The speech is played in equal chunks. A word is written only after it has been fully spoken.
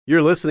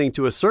You're listening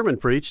to a sermon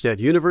preached at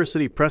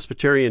University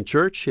Presbyterian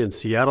Church in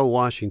Seattle,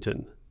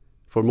 Washington.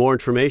 For more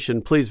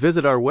information, please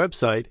visit our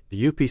website,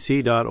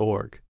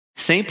 upc.org.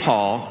 St.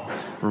 Paul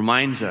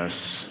reminds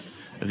us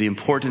of the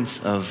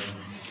importance of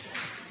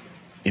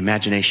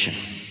imagination.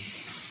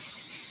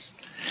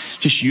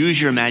 Just use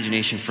your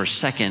imagination for a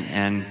second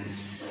and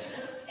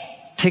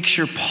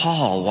picture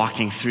Paul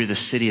walking through the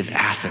city of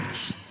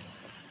Athens.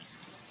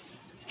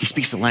 He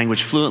speaks the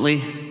language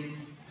fluently.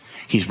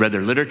 He's read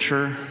their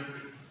literature.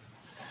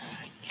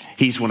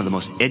 He's one of the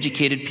most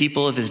educated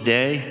people of his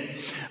day,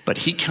 but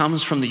he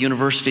comes from the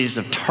universities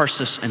of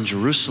Tarsus and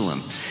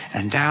Jerusalem.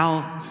 And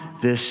now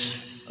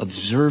this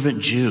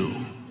observant Jew,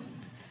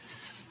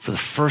 for the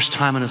first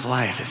time in his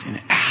life, is in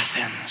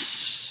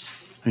Athens.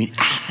 I mean,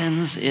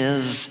 Athens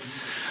is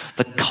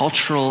the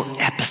cultural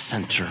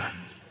epicenter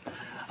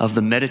of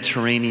the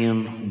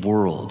Mediterranean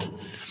world.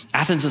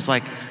 Athens is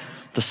like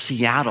the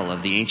Seattle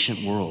of the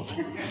ancient world.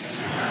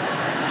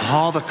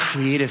 All the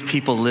creative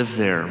people live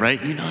there,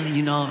 right? You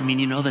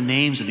know the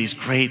names of these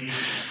great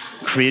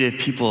creative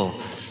people.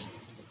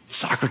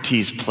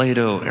 Socrates,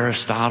 Plato,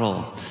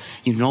 Aristotle.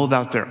 You know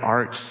about their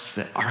arts,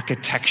 the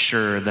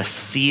architecture, the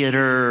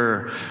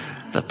theater,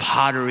 the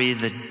pottery,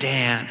 the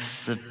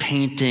dance, the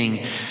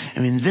painting. I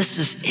mean, this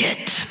is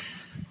it.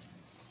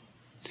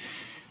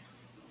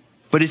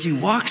 But as he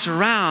walks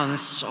around,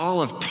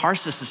 Saul of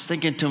Tarsus is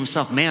thinking to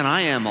himself, man,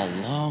 I am a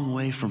long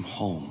way from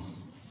home.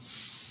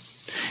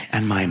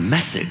 And my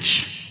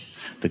message,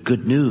 the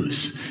good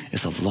news,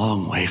 is a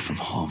long way from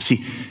home.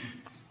 See,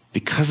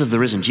 because of the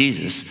risen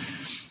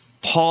Jesus,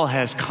 Paul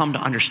has come to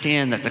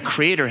understand that the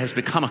Creator has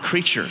become a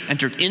creature,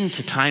 entered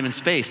into time and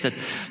space, that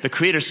the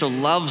Creator so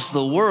loves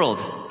the world.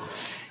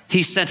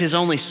 He sent his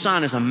only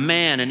Son as a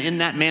man, and in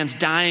that man's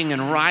dying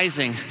and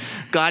rising,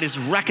 God is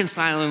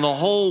reconciling the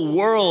whole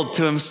world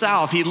to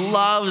himself. He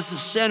loves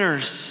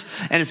sinners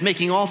and is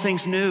making all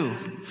things new.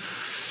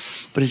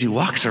 But as he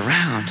walks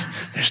around,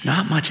 there's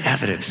not much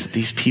evidence that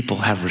these people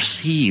have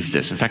received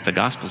this. In fact, the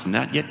gospel's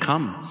not yet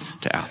come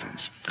to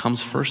Athens. It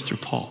comes first through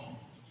Paul.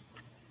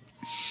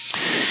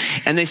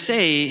 And they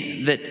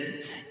say that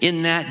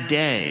in that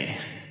day,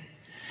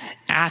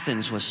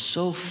 Athens was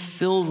so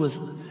filled with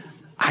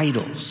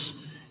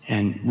idols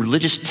and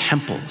religious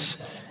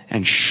temples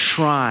and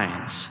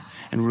shrines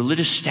and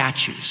religious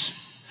statues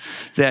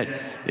that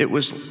it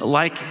was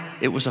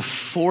a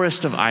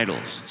forest of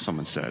idols,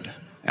 someone said,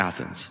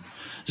 Athens.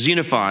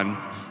 Xenophon,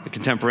 the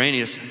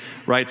contemporaneous,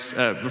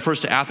 refers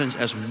to Athens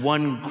as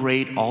one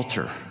great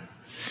altar.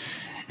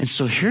 And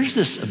so here's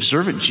this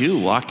observant Jew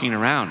walking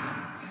around.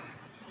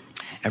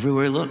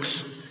 Everywhere he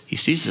looks, he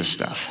sees this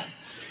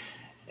stuff.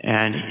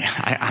 And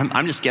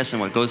I'm just guessing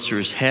what goes through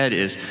his head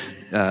is,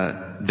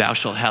 thou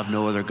shalt have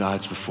no other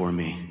gods before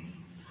me.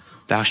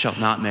 Thou shalt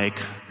not make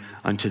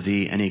unto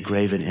thee any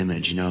graven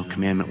image,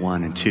 commandment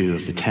 1 and 2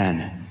 of the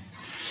 10.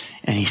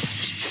 And he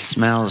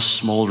smells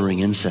smoldering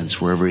incense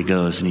wherever he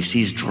goes, and he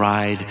sees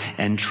dried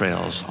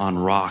entrails on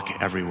rock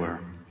everywhere.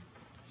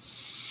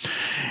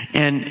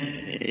 And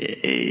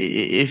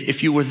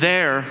if you were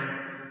there,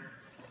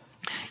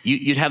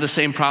 you'd have the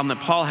same problem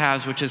that Paul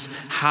has, which is,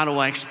 how do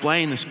I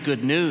explain this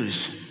good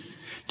news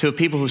to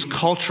people whose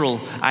cultural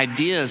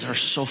ideas are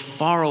so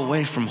far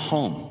away from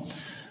home,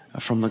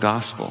 from the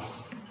gospel?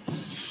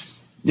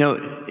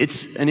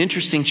 It's an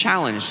interesting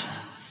challenge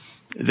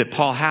that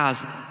Paul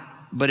has,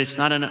 but it's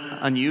not an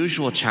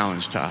unusual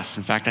challenge to us.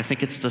 In fact, I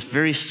think it's the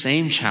very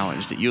same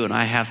challenge that you and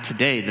I have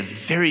today.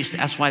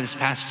 That's why this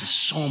passage is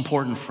so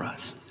important for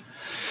us.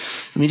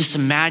 I mean, just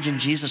imagine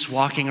Jesus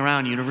walking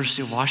around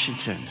University of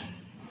Washington.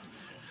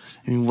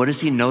 I mean, what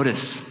does he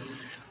notice?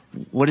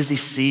 What does he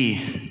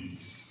see?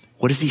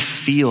 What does he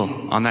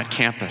feel on that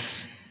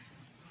campus?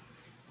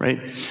 Right?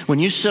 When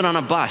you sit on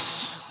a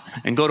bus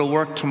and go to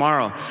work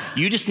tomorrow,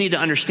 you just need to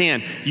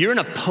understand you're in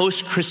a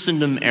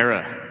post-Christendom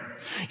era.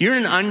 You're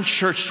in an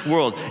unchurched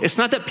world. It's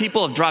not that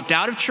people have dropped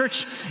out of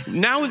church.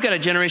 Now we've got a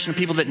generation of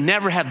people that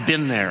never have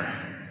been there.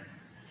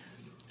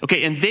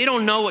 Okay, and they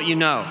don't know what you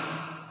know.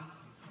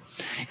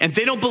 And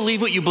they don't believe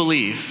what you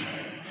believe.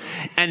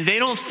 And they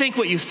don't think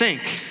what you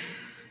think.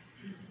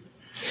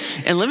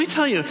 And let me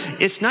tell you,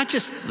 it's not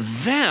just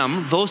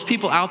them, those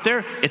people out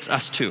there, it's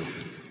us too.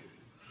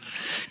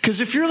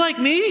 Because if you're like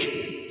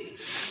me,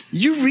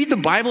 you read the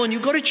Bible and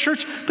you go to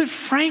church, but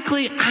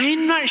frankly,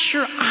 I'm not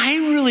sure I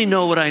really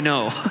know what I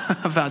know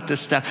about this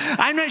stuff.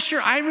 I'm not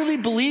sure I really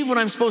believe what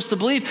I'm supposed to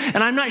believe,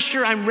 and I'm not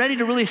sure I'm ready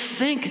to really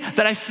think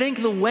that I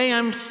think the way I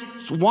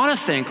want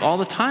to think all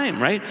the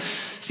time, right?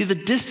 See, the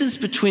distance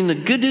between the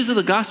good news of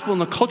the gospel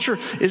and the culture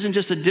isn't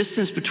just a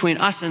distance between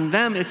us and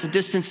them. It's a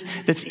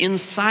distance that's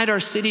inside our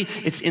city.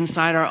 It's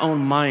inside our own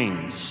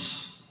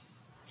minds.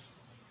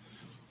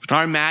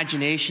 Our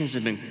imaginations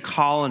have been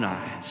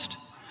colonized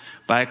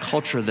by a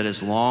culture that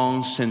has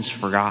long since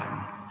forgotten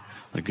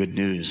the good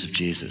news of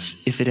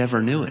Jesus, if it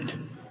ever knew it.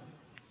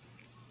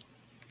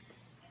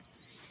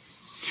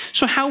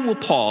 So how will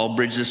Paul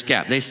bridge this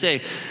gap? They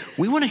say,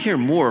 we want to hear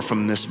more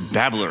from this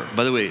babbler.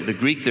 By the way, the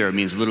Greek there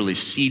means literally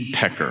seed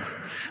pecker,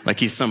 like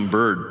he's some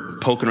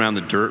bird poking around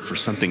the dirt for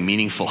something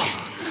meaningful.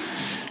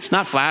 It's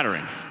not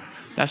flattering.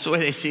 That's the way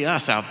they see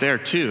us out there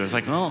too. It's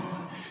like, well,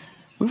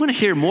 we want to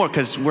hear more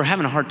because we're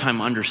having a hard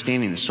time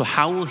understanding this. So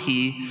how will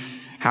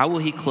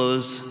he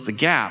close the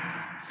gap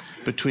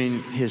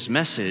between his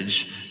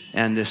message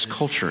and this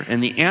culture?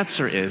 And the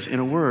answer is, in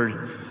a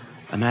word,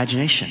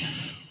 imagination.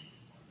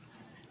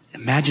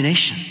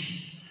 Imagination.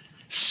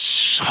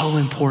 So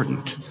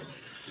important.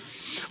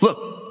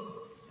 Look,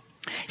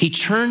 he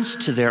turns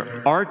to their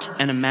art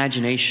and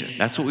imagination.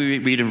 That's what we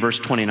read in verse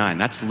 29.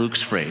 That's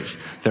Luke's phrase.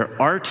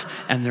 Their art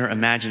and their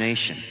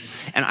imagination.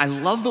 And I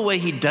love the way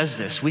he does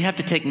this. We have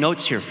to take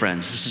notes here,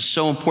 friends. This is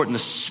so important. The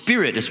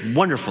Spirit is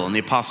wonderful in the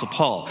Apostle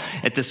Paul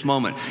at this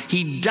moment.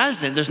 He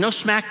doesn't, there's no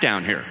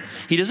smackdown here.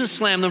 He doesn't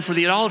slam them for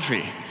the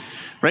idolatry,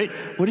 right?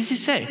 What does he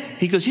say?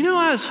 He goes,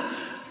 I was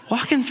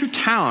walking through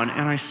town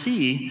and I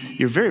see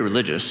you're very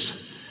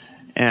religious.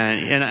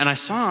 And I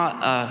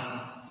saw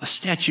a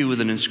statue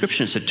with an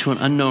inscription that said, "To an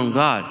unknown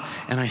God."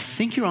 And I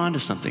think you're onto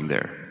something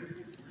there.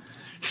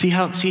 See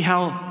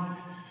how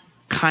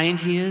kind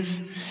he is?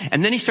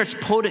 And then he starts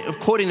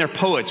quoting their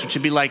poets, which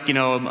would be like,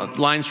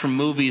 lines from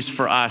movies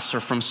for us or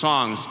from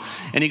songs.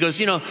 And he goes,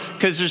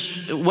 because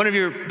there's one of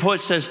your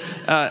poets says,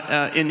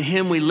 in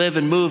him we live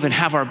and move and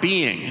have our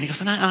being. And he goes,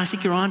 and I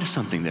think you're onto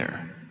something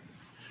there.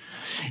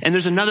 And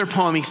there's another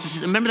poem. He says,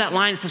 remember that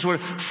line that says,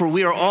 for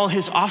we are all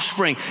his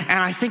offspring. And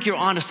I think you're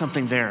onto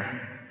something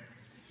there.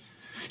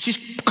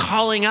 She's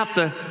calling up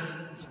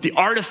the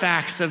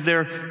artifacts of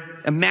their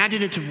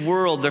imaginative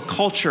world, their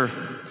culture.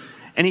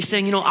 And he's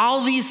saying,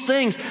 all these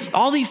things,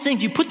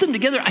 you put them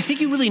together, I think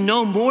you really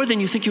know more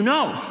than you think you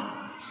know.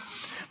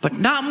 But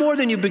not more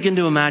than you begin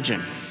to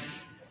imagine.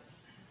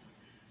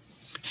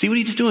 See what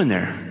he's doing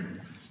there?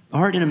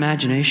 Art and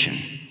imagination.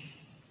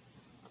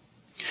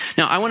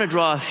 Now, I want to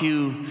draw a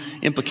few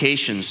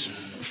implications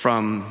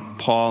from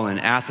Paul in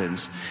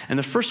Athens. And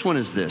the first one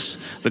is this: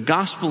 the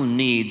gospel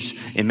needs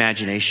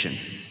imagination.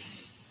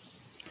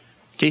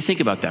 Okay,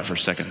 think about that for a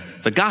second.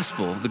 The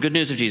gospel, the good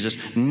news of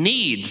Jesus,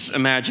 needs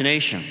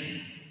imagination.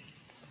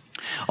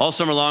 All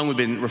summer long, we've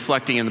been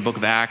reflecting in the book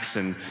of Acts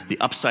and the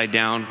upside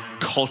down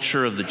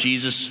culture of the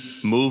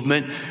Jesus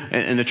movement.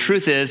 And the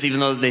truth is, even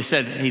though they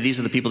said, hey, these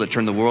are the people that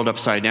turned the world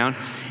upside down,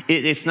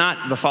 it's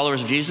not the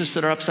followers of Jesus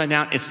that are upside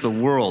down, it's the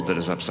world that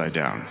is upside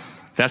down.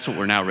 That's what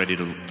we're now ready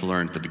to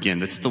learn at the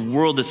beginning. It's the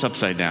world that's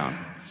upside down.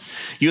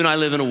 You and I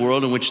live in a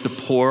world in which the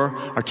poor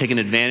are taken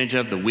advantage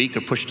of, the weak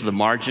are pushed to the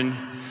margin.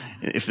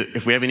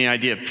 If we have any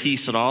idea of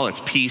peace at all,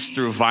 it's peace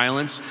through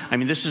violence. I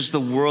mean, this is the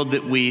world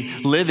that we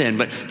live in.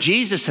 But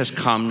Jesus has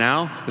come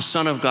now, the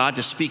Son of God,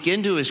 to speak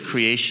into his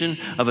creation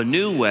of a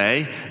new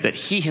way that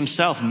he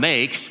himself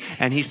makes.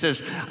 And he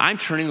says, I'm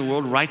turning the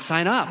world right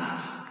side up.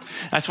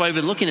 That's why we've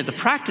been looking at the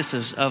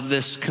practices of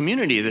this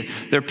community.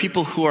 There are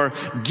people who are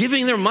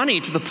giving their money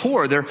to the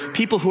poor. There are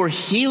people who are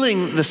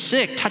healing the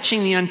sick, touching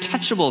the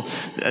untouchable.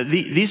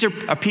 These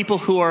are people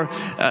who are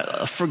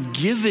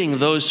forgiving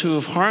those who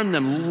have harmed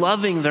them,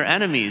 loving their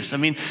enemies. I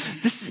mean,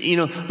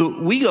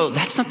 we go,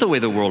 that's not the way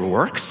the world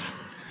works.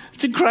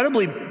 It's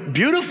incredibly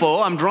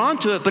beautiful. I'm drawn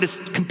to it, but it's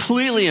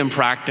completely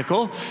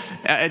impractical.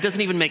 It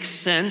doesn't even make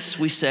sense,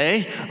 we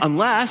say,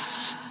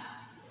 unless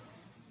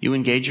you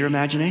engage your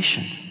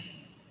imagination.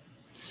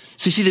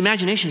 So you see, the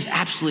imagination is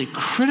absolutely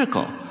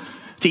critical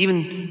to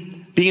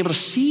even being able to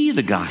see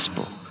the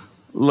gospel,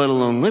 let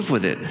alone live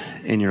with it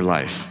in your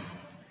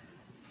life.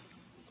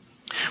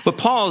 What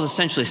Paul is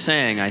essentially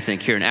saying, I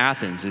think, here in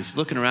Athens, is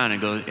looking around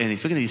and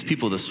he's looking at these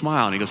people with a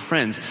smile, and he goes,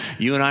 friends,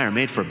 you and I are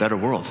made for a better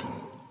world.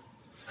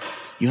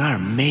 You and I are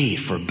made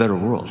for a better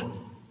world.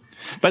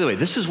 By the way,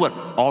 this is what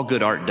all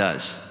good art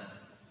does.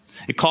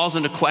 It calls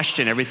into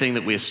question everything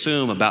that we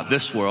assume about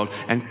this world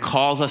and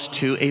calls us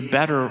to a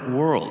better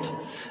world.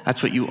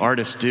 That's what you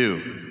artists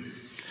do.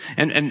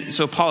 And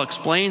so Paul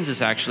explains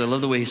this actually. I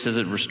love the way he says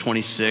it in verse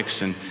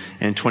 26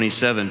 and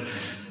 27.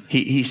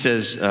 He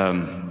says,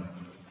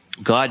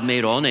 God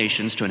made all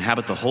nations to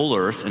inhabit the whole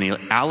earth, and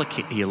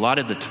he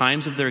allotted the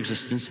times of their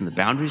existence and the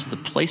boundaries of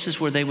the places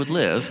where they would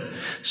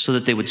live so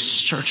that they would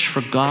search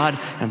for God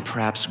and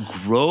perhaps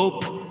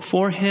grope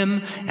for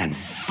him and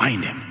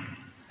find him.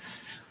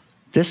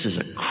 This is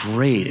a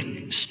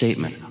great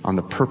statement on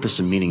the purpose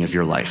and meaning of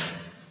your life.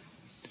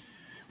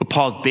 What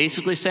Paul's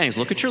basically saying is,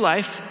 look at your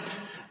life.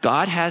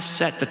 God has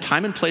set the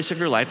time and place of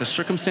your life, the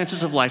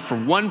circumstances of life, for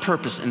one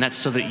purpose, and that's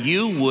so that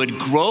you would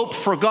grope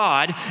for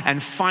God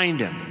and find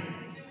him.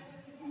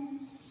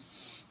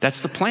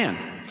 That's the plan.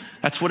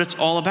 That's what it's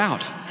all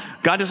about.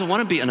 God doesn't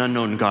want to be an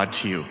unknown God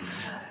to you.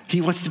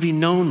 He wants to be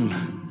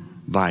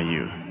known by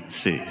you.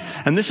 See,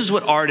 and this is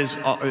what art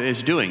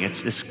is doing.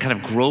 It's kind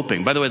of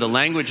groping. By the way, the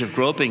language of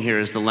groping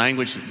here is the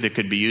language that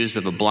could be used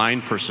of a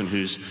blind person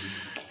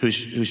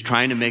who's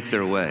trying to make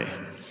their way.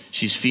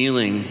 She's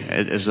feeling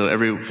as though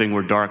everything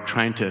were dark,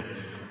 trying to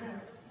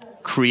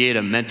create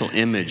a mental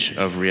image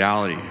of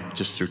reality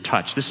just through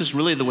touch. This is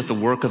really what the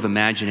work of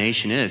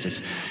imagination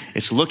is.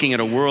 It's looking at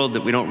a world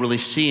that we don't really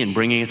see and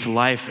bringing it to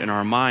life in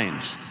our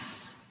minds.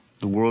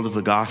 The world of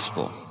the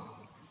gospel.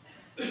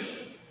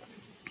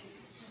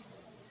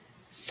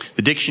 The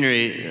The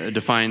dictionary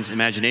defines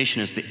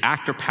imagination as the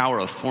act or power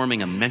of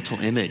forming a mental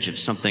image of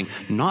something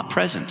not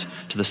present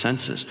to the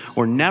senses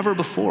or never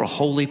before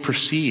wholly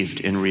perceived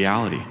in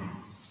reality.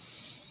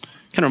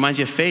 Kind of reminds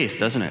you of faith,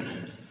 doesn't it?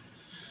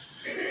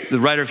 The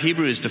writer of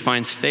Hebrews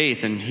defines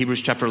faith in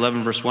Hebrews chapter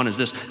 11, verse 1 as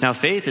this: now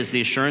faith is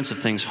the assurance of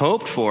things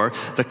hoped for,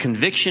 the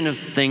conviction of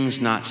things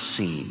not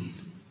seen.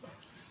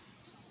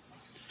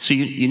 So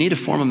you need to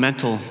form a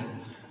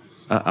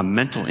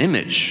mental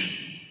image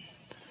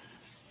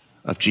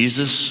of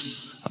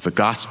Jesus, of the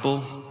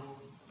gospel,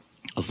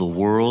 of the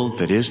world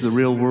that is the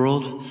real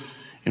world,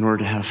 in order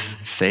to have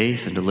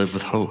faith and to live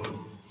with hope.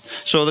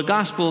 So the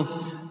gospel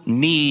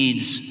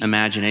needs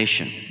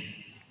imagination.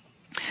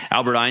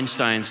 Albert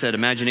Einstein said,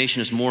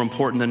 imagination is more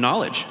important than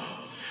knowledge.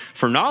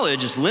 For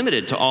knowledge is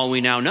limited to all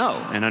we now know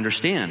and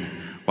understand,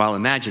 while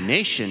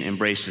imagination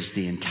embraces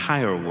the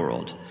entire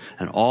world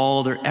and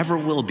all there ever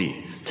will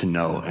be to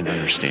know and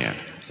understand.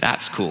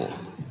 That's cool.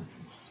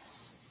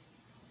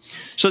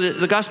 So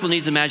the gospel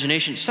needs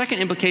imagination. Second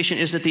implication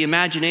is that the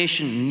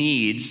imagination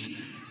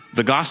needs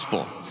the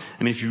gospel.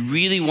 I mean, if you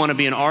really want to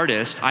be an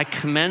artist, I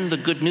commend the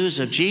good news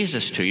of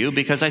Jesus to you,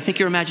 because I think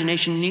your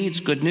imagination needs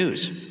good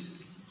news.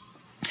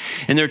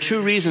 And there are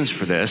two reasons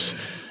for this.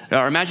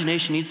 Our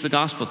imagination needs the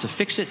gospel to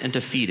fix it and to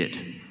feed it.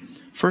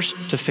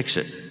 First, to fix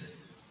it.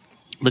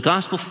 The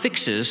gospel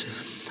fixes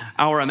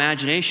our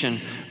imagination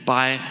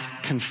by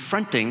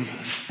confronting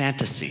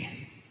fantasy,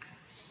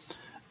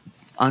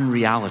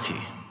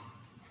 unreality.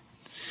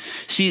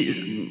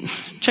 See,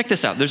 check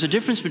this out. There's a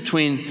difference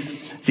between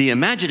the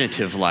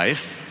imaginative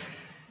life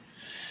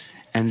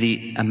and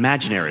the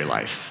imaginary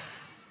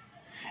life.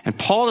 And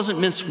Paul doesn't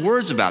mince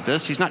words about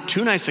this. He's not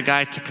too nice a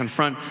guy to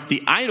confront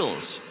the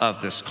idols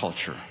of this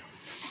culture.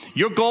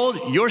 Your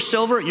gold, your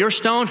silver, your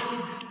stone.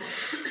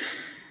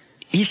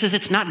 He says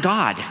it's not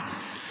God.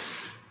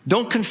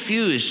 Don't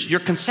confuse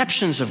your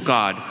conceptions of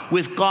God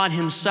with God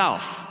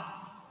himself.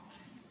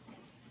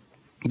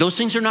 Those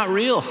things are not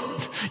real.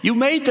 You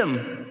made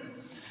them.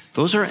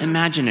 Those are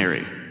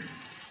imaginary.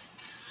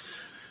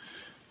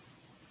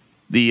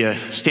 The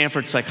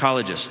Stanford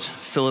psychologist,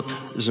 Philip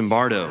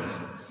Zimbardo,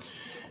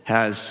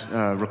 has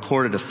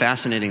recorded a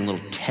fascinating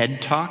little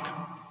TED Talk.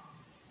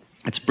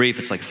 It's brief.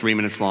 It's like 3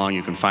 minutes long.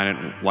 You can find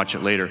it and watch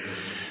it later.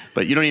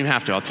 But you don't even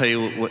have to. I'll tell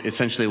you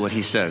essentially what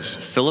he says.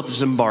 Philip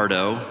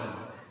Zimbardo,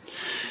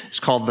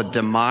 it's called The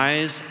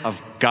Demise of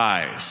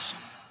Guys.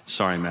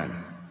 Sorry, men.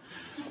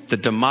 The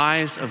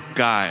Demise of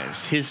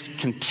Guys. His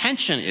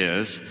contention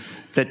is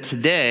that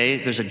today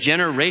there's a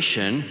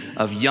generation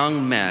of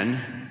young men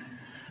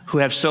who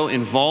have so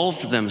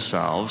involved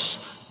themselves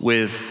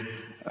with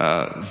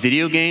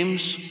video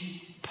games,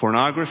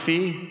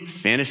 pornography,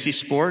 fantasy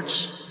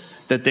sports,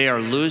 that they are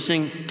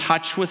losing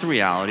touch with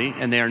reality,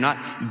 and they are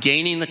not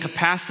gaining the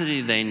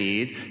capacity they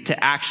need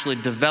to actually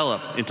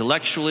develop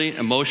intellectually,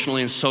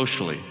 emotionally, and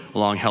socially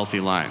along healthy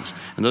lines.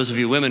 And those of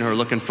you women who are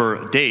looking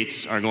for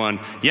dates are going,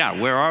 yeah,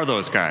 where are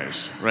those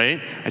guys,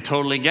 right? I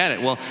totally get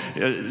it. Well,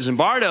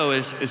 Zimbardo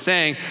is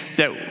saying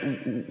that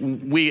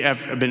we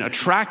have been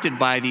attracted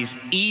by these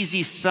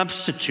easy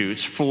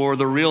substitutes for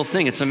the real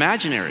thing. It's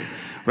imaginary,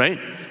 right?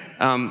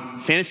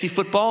 Fantasy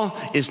football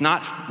is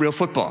not real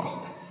football.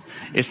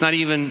 It's not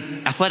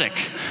even athletic.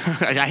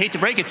 I hate to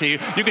break it to you.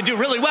 You can do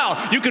really well.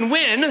 You can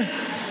win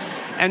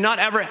and not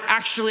ever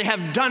actually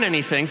have done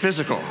anything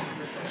physical.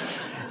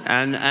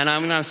 And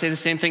I'm going to say the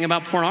same thing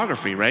about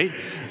pornography, right?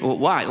 Well,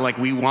 why? Like,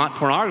 we want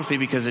pornography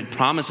because it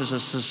promises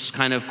us this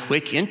kind of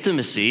quick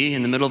intimacy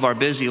in the middle of our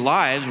busy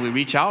lives. We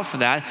reach out for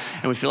that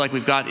and we feel like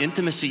we've got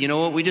intimacy. You know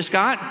what we just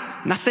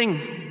got? Nothing.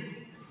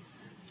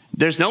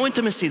 There's no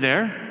intimacy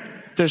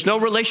there. There's no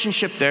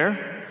relationship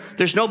there.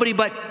 There's nobody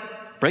but,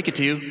 break it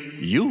to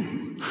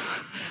you.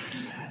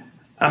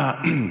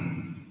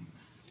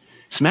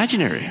 It's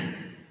imaginary.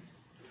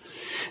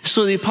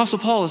 So the Apostle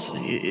Paul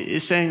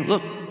is saying,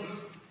 look,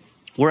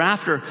 we're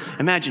after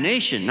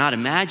imagination, not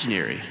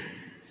imaginary.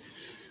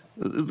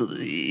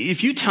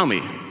 If you tell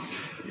me,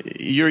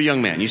 you're a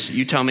young man,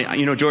 you tell me,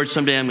 you know, George,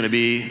 someday I'm going to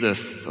be the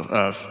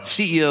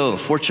CEO of a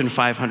Fortune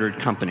 500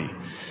 company.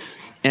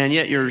 And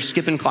yet you're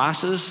skipping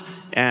classes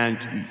and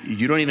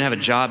you don't even have a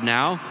job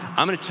now,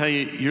 I'm going to tell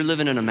you, you're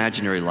living an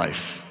imaginary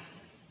life.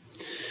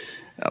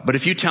 But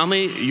if you tell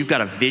me you've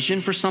got a vision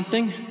for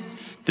something,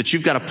 that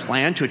you've got a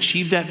plan to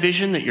achieve that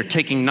vision, that you're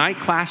taking night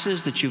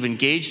classes, that you've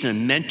engaged in a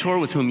mentor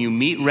with whom you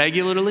meet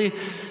regularly,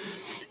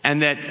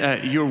 and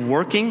that you're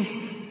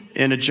working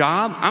in a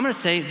job, I'm going to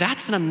say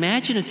that's an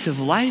imaginative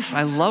life.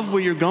 I love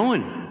where you're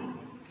going.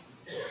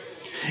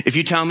 If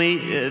you tell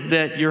me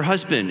that your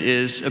husband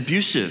is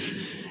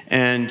abusive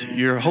and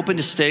you're hoping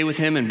to stay with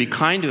him and be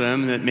kind to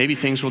him, that maybe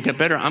things will get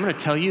better, I'm going to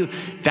tell you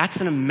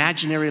that's an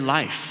imaginary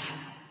life.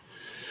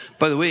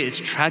 By the way, it's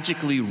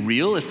tragically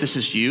real. If this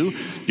is you,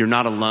 you're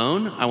not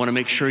alone. I want to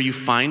make sure you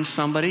find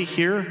somebody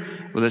here,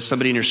 whether it's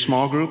somebody in your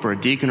small group or a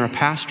deacon or a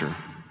pastor.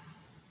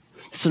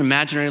 It's an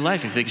imaginary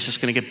life. You think it's just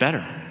going to get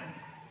better.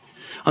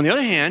 On the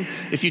other hand,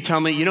 if you tell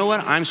me, you know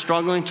what, I'm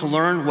struggling to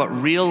learn what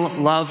real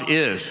love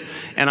is,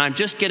 and I'm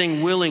just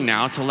getting willing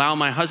now to allow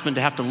my husband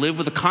to have to live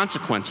with the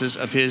consequences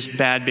of his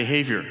bad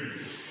behavior.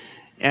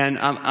 And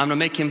I'm going to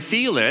make him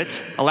feel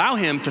it, allow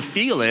him to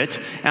feel it,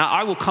 and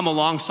I will come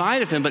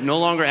alongside of him, but no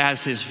longer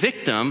as his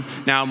victim,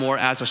 now more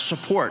as a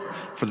support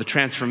for the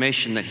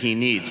transformation that he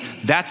needs.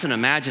 That's an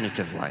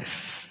imaginative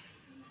life.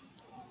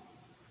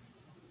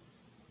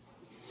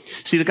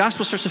 See, the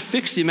gospel starts to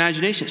fix the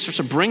imagination. It starts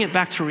to bring it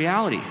back to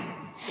reality.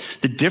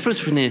 The difference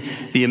between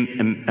the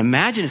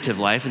imaginative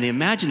life and the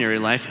imaginary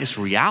life is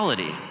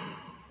reality.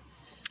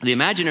 The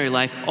imaginary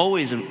life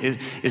always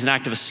is an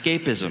act of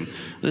escapism.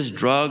 This is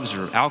drugs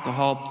or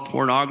alcohol,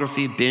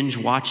 pornography, binge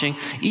watching,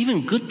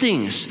 even good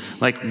things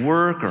like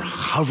work or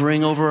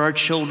hovering over our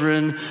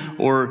children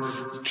or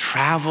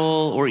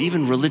travel or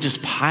even religious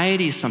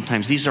piety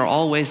sometimes. These are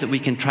all ways that we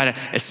can try to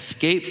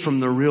escape from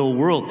the real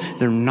world.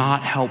 They're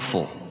not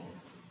helpful.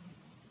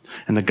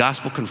 And the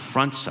gospel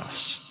confronts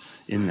us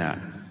in that.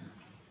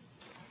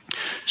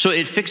 So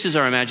it fixes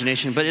our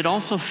imagination, but it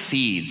also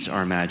feeds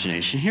our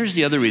imagination. Here's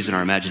the other reason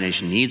our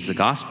imagination needs the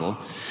gospel.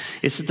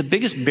 It's that the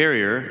biggest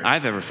barrier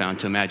I've ever found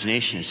to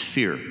imagination is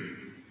fear.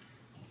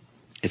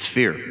 It's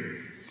fear.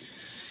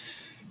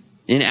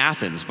 In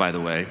Athens, by the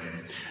way,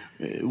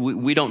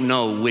 we don't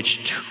know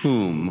which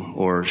tomb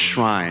or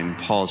shrine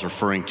Paul's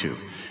referring to,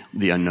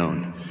 the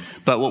unknown.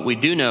 But what we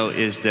do know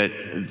is that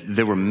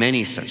there were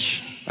many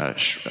such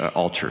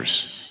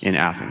altars in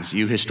Athens.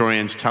 You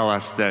historians tell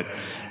us that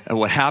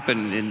what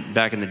happened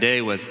back in the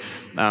day was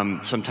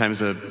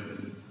sometimes a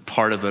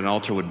part of an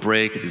altar would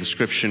break, the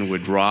inscription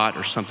would rot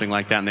or something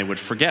like that, and they would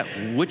forget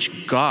which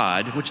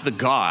of the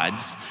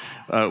gods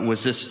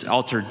was this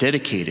altar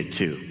dedicated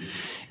to.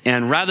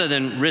 And rather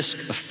than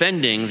risk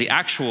offending the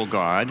actual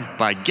God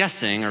by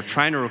guessing or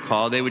trying to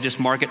recall, they would just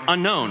mark it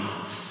unknown,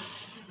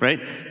 right?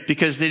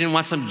 Because they didn't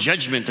want some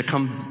judgment to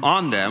come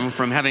on them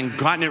from having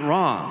gotten it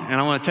wrong. And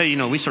I want to tell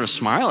you, we sort of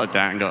smile at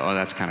that and go, oh,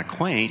 that's kind of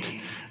quaint,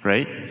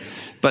 right?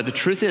 But the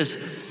truth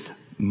is,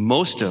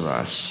 most of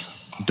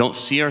us don't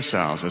see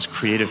ourselves as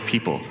creative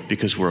people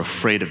because we're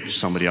afraid of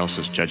somebody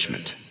else's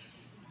judgment.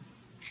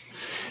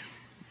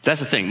 That's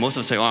the thing. Most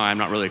of us say, oh, I'm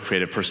not really a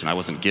creative person. I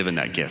wasn't given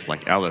that gift.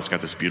 Like Ella's got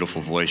this beautiful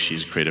voice.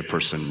 She's a creative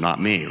person, not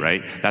me,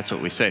 right? That's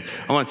what we say.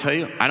 I want to tell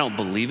you, I don't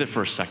believe it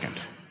for a second.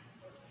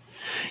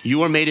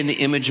 You are made in the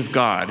image of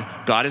God.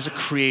 God is a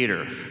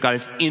creator. God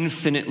is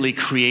infinitely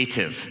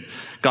creative.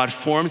 God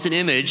forms an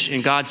image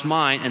in God's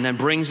mind and then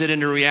brings it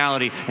into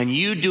reality. And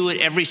you do it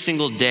every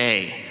single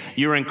day.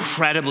 You're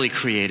incredibly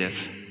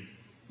creative.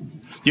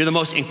 You're the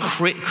most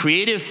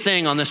creative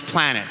thing on this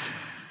planet.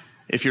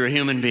 If you're a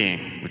human being,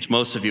 which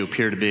most of you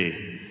appear to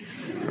be,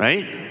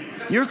 right?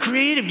 You're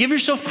creative. Give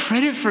yourself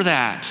credit for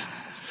that.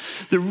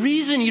 The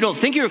reason you don't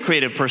think you're a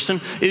creative person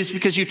is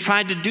because you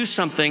tried to do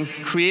something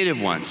creative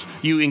once.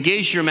 You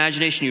engaged your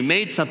imagination, you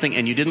made something,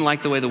 and you didn't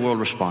like the way the world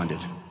responded.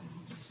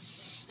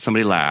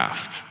 Somebody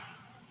laughed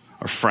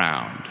or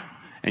frowned.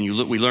 And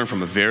we learn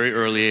from a very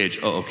early age,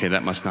 oh, okay,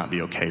 that must not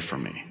be okay for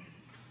me.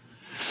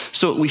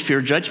 So we fear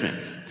judgment.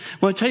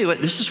 Well, I'll tell you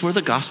what, this is where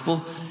the gospel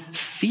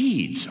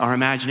feeds our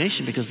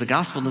imagination, because the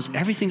gospel has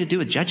everything to do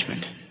with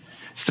judgment.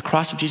 It's the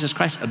cross of Jesus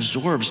Christ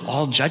absorbs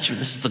all judgment.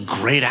 This is the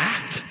great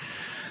act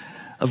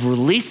of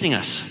releasing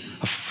us,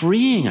 of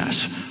freeing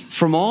us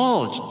from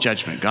all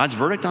judgment. God's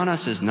verdict on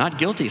us is not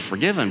guilty,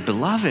 forgiven,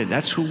 beloved.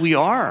 That's who we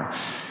are.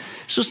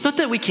 So it's not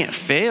that we can't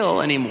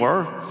fail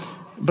anymore,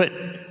 but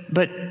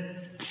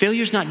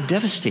failure's not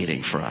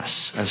devastating for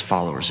us as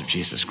followers of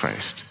Jesus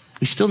Christ.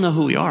 We still know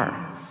who we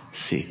are.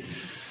 See.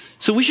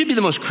 So we should be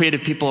the most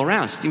creative people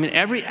around. I mean,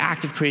 every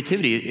act of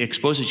creativity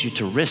exposes you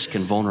to risk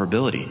and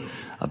vulnerability.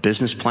 A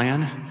business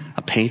plan,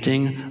 a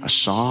painting, a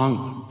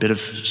song, a bit of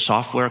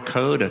software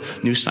code, a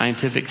new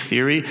scientific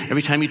theory.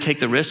 Every time you take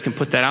the risk and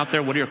put that out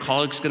there, what are your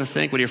colleagues going to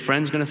think? What are your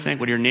friends going to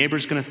think? What are your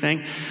neighbors going to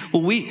think?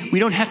 Well, we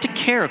don't have to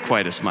care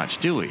quite as much,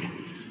 do we?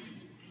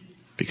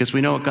 Because we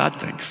know what God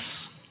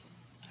thinks,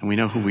 and we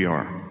know who we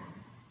are.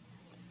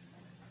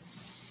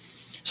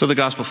 So the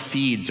gospel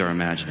feeds our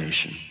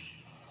imagination.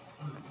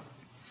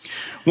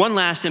 One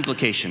last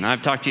implication.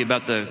 I've talked to you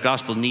about the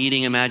gospel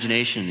needing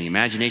imagination, the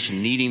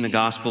imagination needing the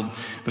gospel.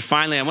 But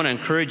finally, I want to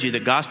encourage you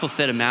that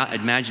gospel-fed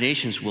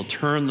imaginations will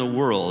turn the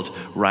world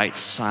right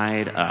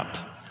side up.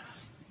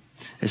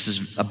 This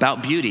is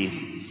about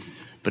beauty,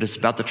 but it's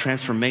about the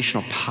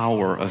transformational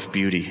power of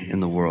beauty in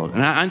the world.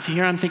 And I'm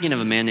thinking of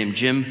a man named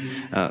Jim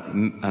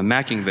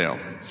Mackingvale,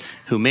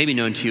 who may be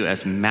known to you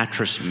as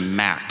Mattress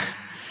Mac.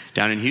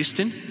 Down in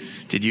Houston,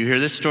 did you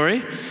hear this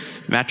story?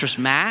 Mattress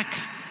Mac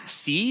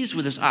sees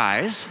with his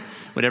eyes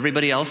what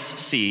everybody else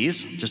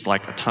sees, just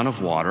like a ton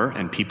of water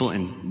and people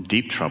in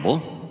deep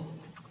trouble.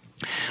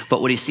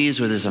 But what he sees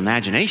with his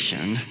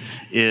imagination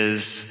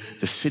is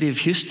the city of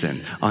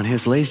Houston on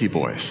his lazy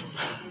boys.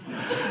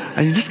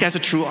 I mean, this guy's a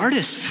true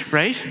artist,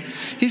 right?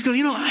 He's going,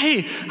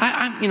 hey,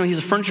 he's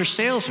a furniture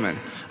salesman.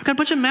 I've got a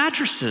bunch of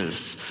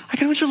mattresses. I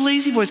got a bunch of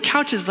lazy boys,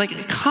 couches.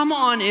 Like, come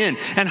on in.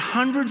 And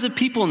hundreds of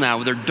people now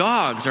with their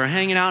dogs are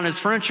hanging out in his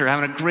furniture,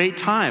 having a great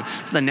time.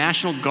 The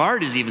National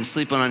Guard is even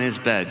sleeping on his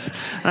beds.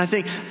 And I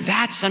think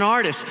that's an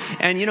artist.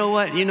 And you know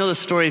what? You know the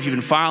story if you've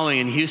been following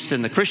in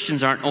Houston. The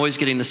Christians aren't always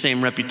getting the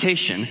same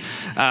reputation.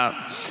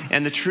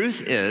 And the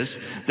truth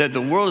is that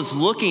the world is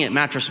looking at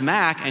Mattress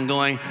Mac and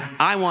going,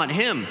 I want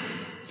him.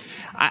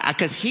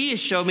 Because he has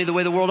showed me the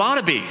way the world ought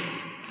to be.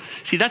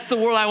 See, that's the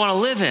world I want to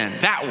live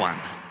in, that one.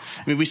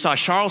 I mean, we saw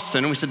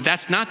Charleston and we said,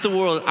 that's not the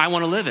world I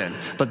want to live in,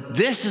 but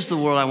this is the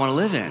world I want to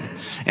live in.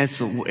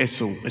 And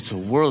it's a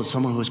world of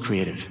someone who was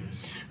creative,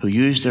 who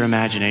used their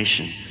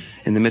imagination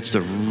in the midst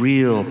of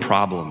real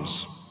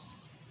problems.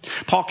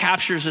 Paul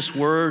captures this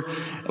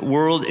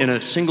world in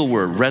a single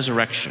word,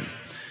 resurrection.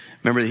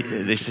 Remember,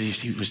 they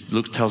said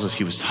Luke tells us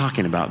he was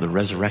talking about the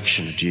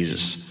resurrection of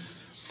Jesus.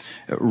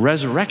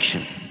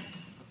 Resurrection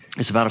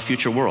is about a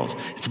future world.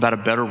 It's about a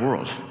better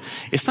world.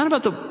 It's not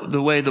about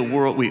the way the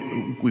world,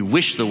 we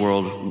wish the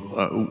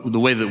world, the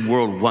way the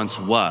world once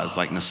was,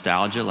 like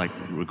nostalgia, like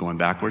we're going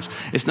backwards.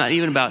 It's not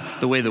even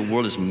about the way the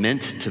world is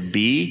meant to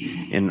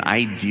be, an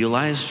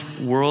idealized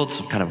world,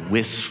 some kind of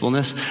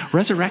wistfulness.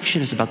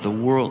 Resurrection is about the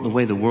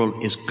way the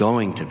world is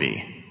going to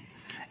be.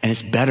 And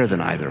it's better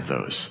than either of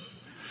those.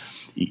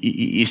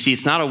 You see,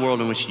 it's not a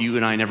world in which you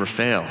and I never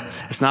fail.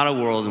 It's not a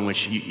world in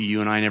which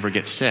you and I never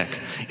get sick.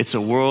 It's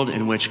a world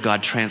in which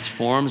God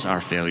transforms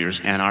our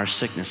failures and our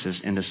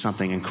sicknesses into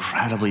something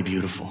incredibly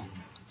beautiful.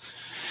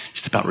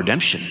 It's about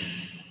redemption.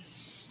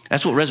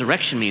 That's what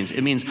resurrection means.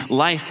 It means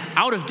life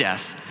out of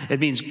death. It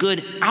means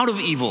good out of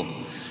evil.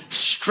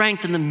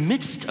 Strength in the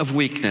midst of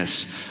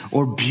weakness,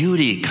 or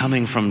beauty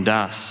coming from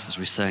dust, as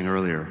we sang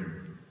earlier.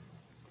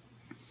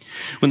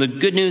 When the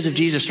good news of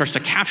Jesus starts to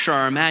capture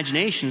our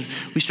imagination,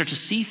 we start to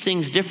see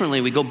things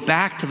differently. We go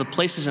back to the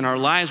places in our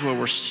lives where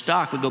we're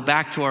stuck. We go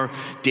back to our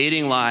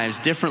dating lives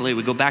differently.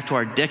 We go back to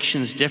our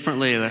addictions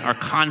differently, our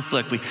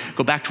conflict. We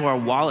go back to our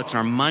wallets and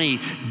our money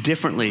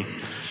differently.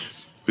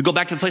 We go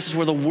back to the places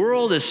where the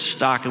world is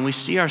stuck and we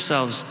see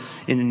ourselves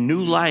in a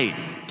new light,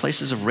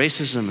 places of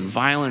racism and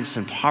violence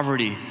and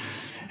poverty.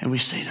 And we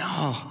say,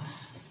 no,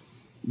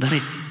 let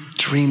me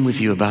dream with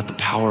you about the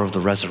power of the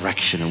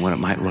resurrection and what it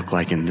might look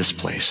like in this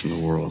place in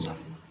the world.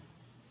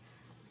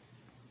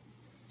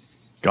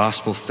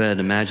 Gospel-fed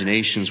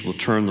imaginations will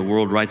turn the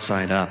world right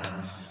side up.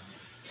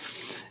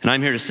 And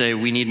I'm here to say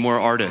we need more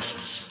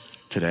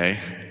artists today.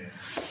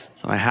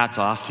 So my hat's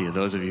off to you,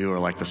 those of you who are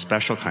like the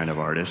special kind of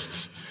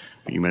artists.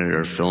 You might be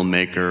a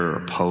filmmaker or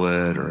a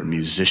poet or a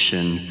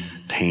musician,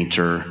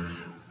 painter,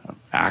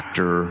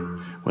 actor,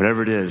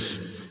 whatever it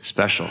is.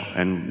 Special.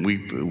 And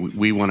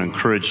we want to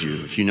encourage you.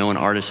 If you know an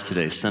artist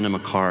today, send them a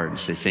card and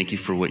say thank you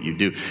for what you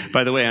do.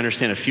 By the way, I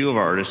understand a few of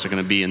our artists are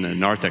going to be in the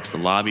narthex, the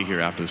lobby here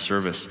after the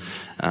service.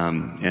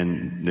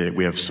 And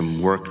we have some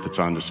work that's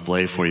on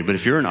display for you. But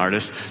if you're an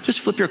artist,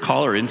 just flip your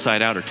collar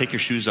inside out or take your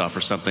shoes off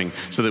or something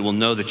so that we'll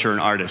know that you're an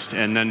artist.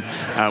 And then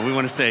we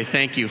want to say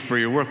thank you for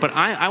your work. But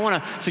I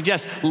want to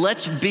suggest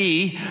let's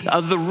be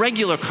the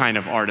regular kind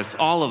of artists,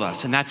 all of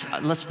us. And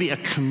let's be a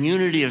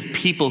community of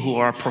people who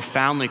are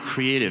profoundly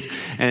creative.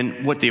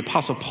 And what the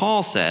Apostle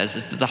Paul says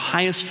is that the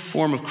highest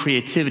form of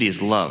creativity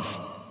is love.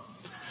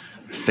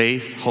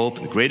 Faith,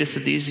 hope, the greatest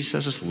of these, he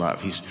says, is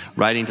love. He's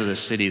writing to the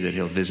city that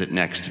he'll visit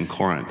next in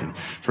Corinth. In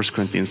 1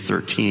 Corinthians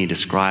 13, he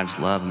describes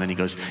love, and then he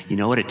goes, you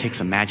know what? It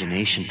takes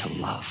imagination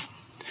to love.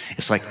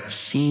 It's like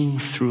seeing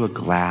through a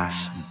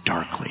glass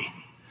darkly.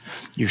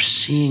 You're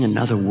seeing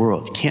another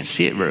world. You can't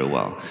see it very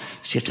well.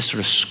 So you have to sort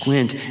of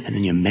squint, and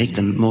then you make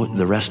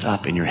the rest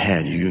up in your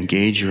head. You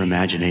engage your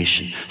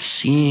imagination,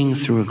 seeing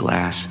through a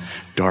glass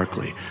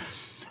darkly.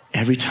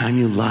 Every time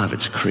you love,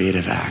 it's a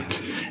creative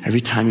act.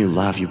 Every time you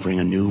love, you bring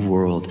a new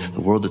world,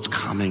 the world that's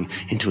coming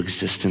into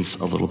existence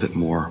a little bit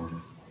more.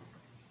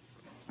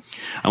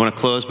 I want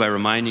to close by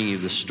reminding you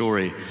of the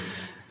story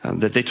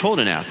that they told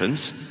in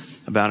Athens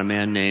about a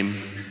man named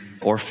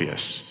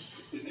Orpheus.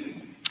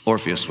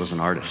 Orpheus was an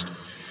artist.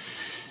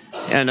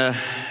 And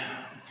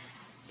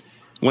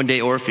one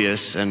day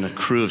Orpheus and a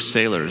crew of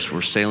sailors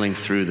were sailing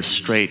through the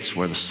straits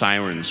where the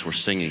sirens were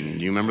singing.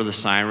 Do you remember the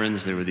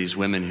sirens? There were these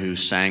women who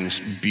sang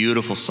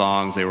beautiful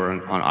songs. They were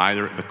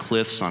on the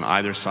cliffs on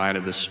either side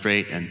of the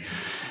strait, and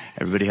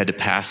everybody had to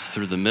pass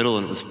through the middle,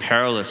 and it was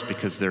perilous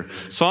because their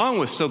song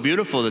was so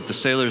beautiful that the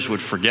sailors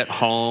would forget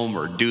home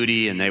or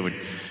duty, and they would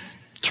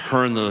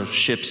turn the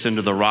ships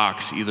into the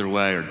rocks either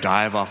way or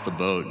dive off the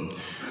boat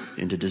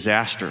into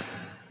disaster.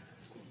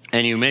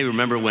 And you may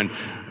remember when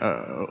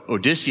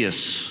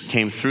Odysseus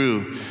came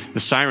through the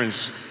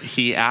sirens,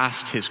 he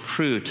asked his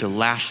crew to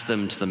lash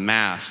them to the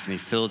mast, and he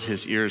filled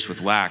his ears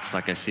with wax,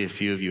 like I see a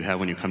few of you have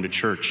when you come to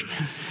church.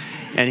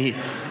 And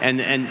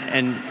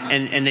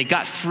and they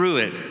got through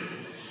it.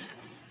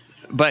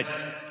 But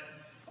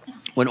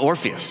when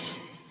Orpheus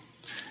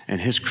and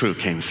his crew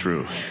came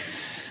through,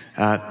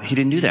 he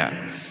didn't do that.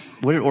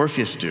 What did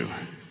Orpheus do?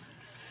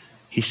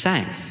 He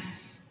sang.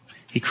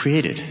 He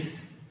created.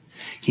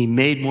 He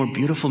made more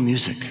beautiful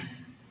music.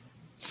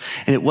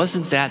 And it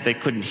wasn't that they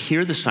couldn't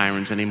hear the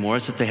sirens anymore,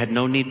 it's that they had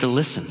no need to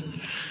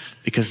listen,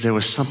 because there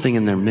was something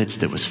in their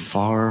midst that was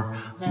far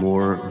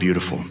more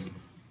beautiful.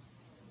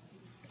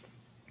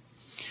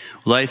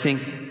 Well, I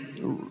think,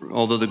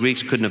 although the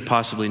Greeks couldn't have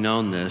possibly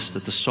known this,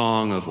 that the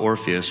song of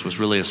Orpheus was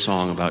really a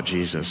song about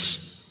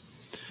Jesus.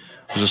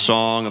 It was a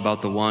song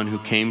about the one who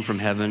came from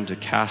heaven to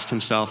cast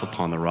himself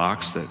upon the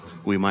rocks that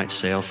we might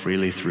sail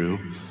freely through.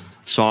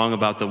 A song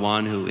about the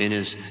one who in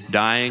his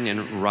dying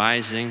and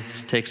rising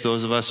takes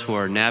those of us who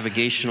are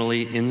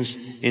navigationally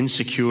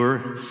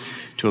insecure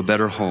to a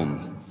better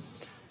home.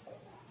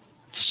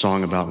 It's a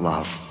song about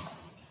love.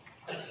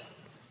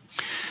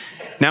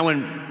 Now,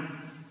 when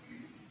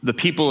the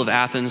people of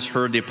Athens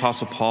heard the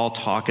Apostle Paul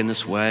talk in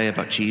this way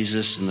about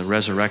Jesus and the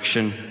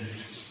resurrection,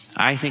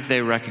 I think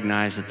they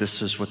recognized that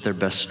this is what their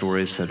best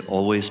stories had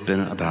always been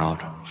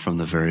about from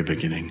the very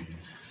beginning.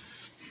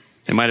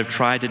 They might have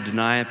tried to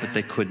deny it, but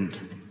they couldn't.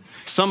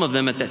 Some of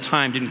them at that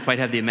time didn't quite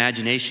have the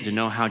imagination to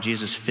know how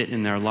Jesus fit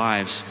in their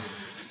lives,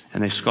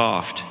 and they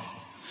scoffed.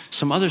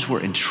 Some others were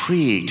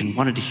intrigued and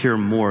wanted to hear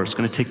more. It's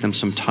going to take them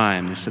some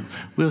time. They said,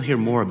 we'll hear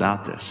more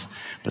about this.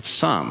 But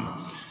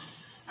some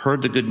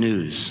heard the good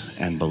news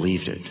and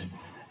believed it,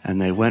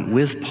 and they went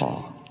with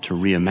Paul to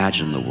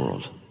reimagine the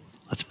world.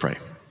 Let's pray.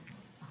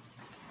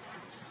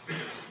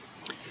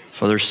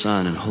 Father,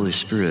 Son, and Holy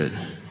Spirit,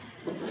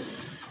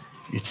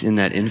 it's in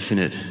that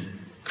infinite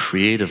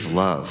creative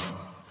love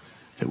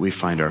that we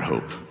find our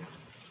hope.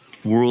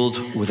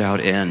 World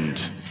without end,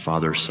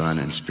 Father, Son,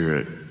 and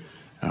Spirit,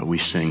 we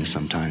sing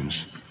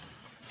sometimes.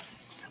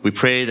 We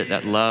pray that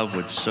that love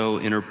would so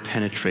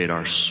interpenetrate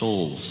our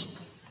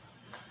souls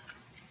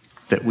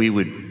that we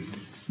would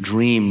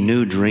dream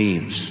new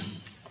dreams.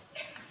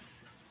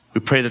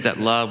 We pray that that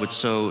love would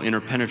so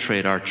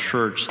interpenetrate our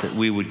church that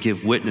we would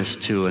give witness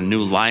to a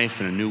new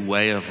life and a new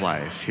way of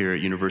life here at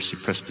University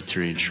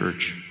Presbyterian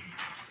Church.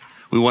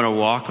 We want to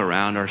walk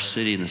around our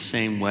city in the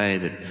same way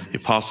that the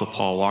Apostle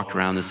Paul walked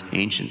around this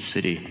ancient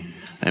city.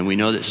 And we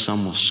know that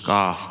some will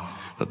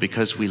scoff, but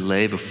because we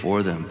lay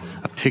before them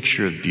a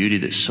picture of beauty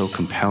that's so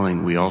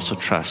compelling, we also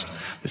trust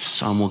that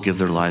some will give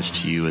their lives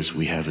to you as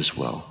we have as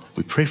well.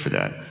 We pray for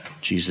that. In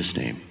Jesus'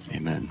 name,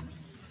 amen.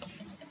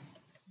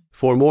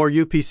 For more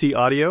UPC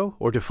audio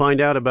or to find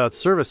out about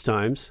service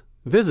times,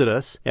 visit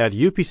us at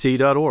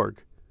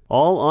upc.org.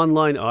 All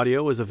online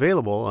audio is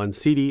available on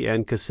CD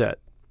and cassette.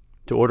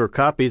 To order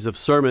copies of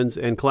sermons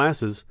and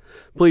classes,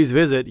 please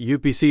visit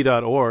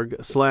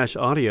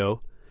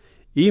upc.org/audio,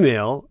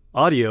 email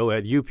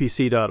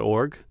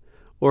audio@upc.org,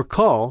 or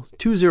call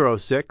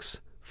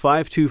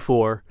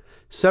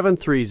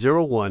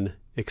 206-524-7301,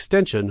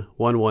 extension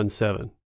 117.